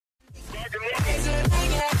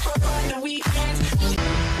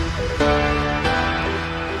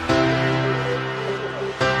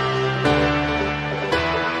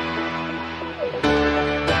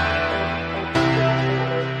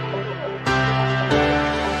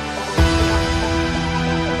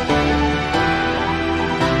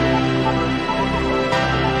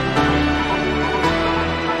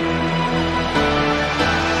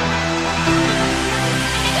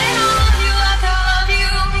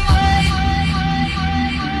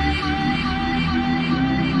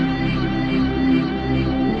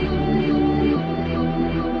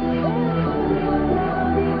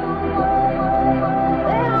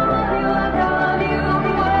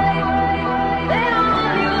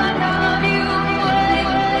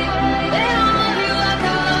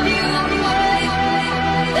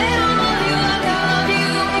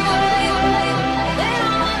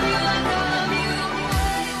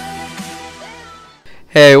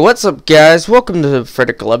Hey, what's up guys? Welcome to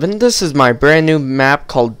FreddleTheUniverse. This is my brand new map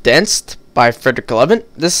called Densed by FreddleTheUniverse.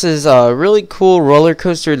 This is a really cool roller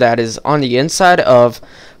coaster that is on the inside of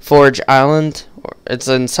Forge Island. It's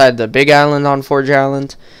inside the big island on Forge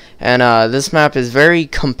Island. And this map is very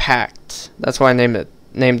compact. That's why I named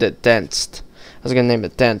it Densed. I was gonna name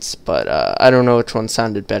it Dense, but I don't know which one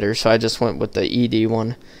sounded better, so I just went with the ED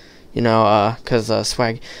one. You know, cause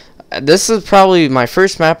swag. This is probably my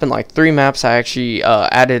first map in like 3 maps I actually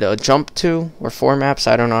added a jump to, or 4 maps.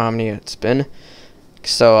 I don't know how many it's been.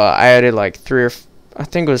 So I added like 3 or I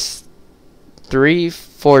think it was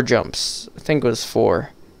 4 jumps. I think it was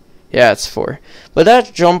 4. Yeah, it's 4. But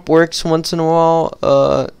that jump works once in a while.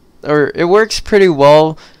 Or it works pretty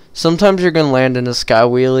well. Sometimes you're gonna land in a sky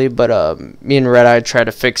wheelie, but me and Red Eye tried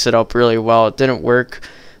to fix it up really well. It didn't work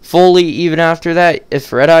fully even after that.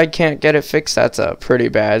 If Red Eye can't get it fixed, that's a pretty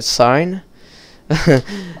bad sign.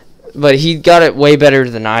 But he got it way better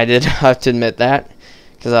than I did. I have to admit that,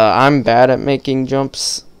 because I'm bad at making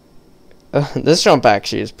jumps. This jump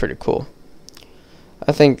actually is pretty cool.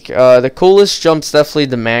 I think the coolest jump's definitely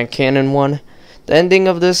the man cannon one. The ending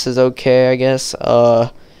of this is okay, I guess.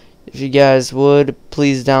 If you guys would,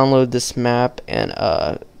 please download this map, and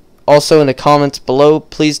also in the comments below,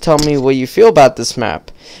 please tell me what you feel about this map.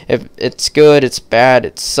 If it's good, it's bad,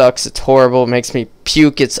 it sucks, it's horrible, it makes me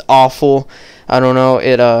puke, it's awful. I don't know,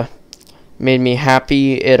 it made me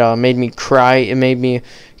happy, it made me cry, it made me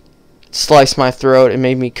slice my throat, it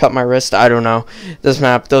made me cut my wrist. I don't know. This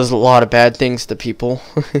map does a lot of bad things to people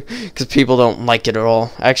because people don't like it at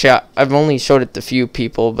all. Actually, I've only showed it to few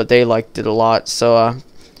people, but they liked it a lot. So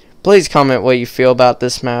please comment what you feel about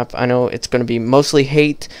this map. I know it's going to be mostly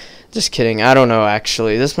hate. Just kidding. I don't know,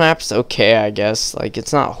 actually. This map's okay, I guess. Like,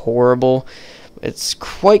 it's not horrible. It's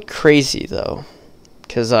quite crazy, though.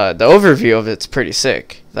 Because the overview of it's pretty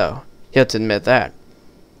sick, though. You have to admit that.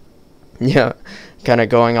 Yeah. Kind of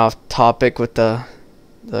going off topic with the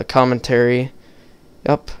commentary.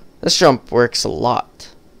 Yup. This jump works a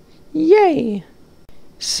lot. Yay!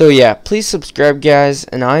 So, yeah. Please subscribe, guys.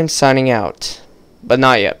 And I'm signing out. But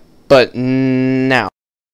not yet. But now.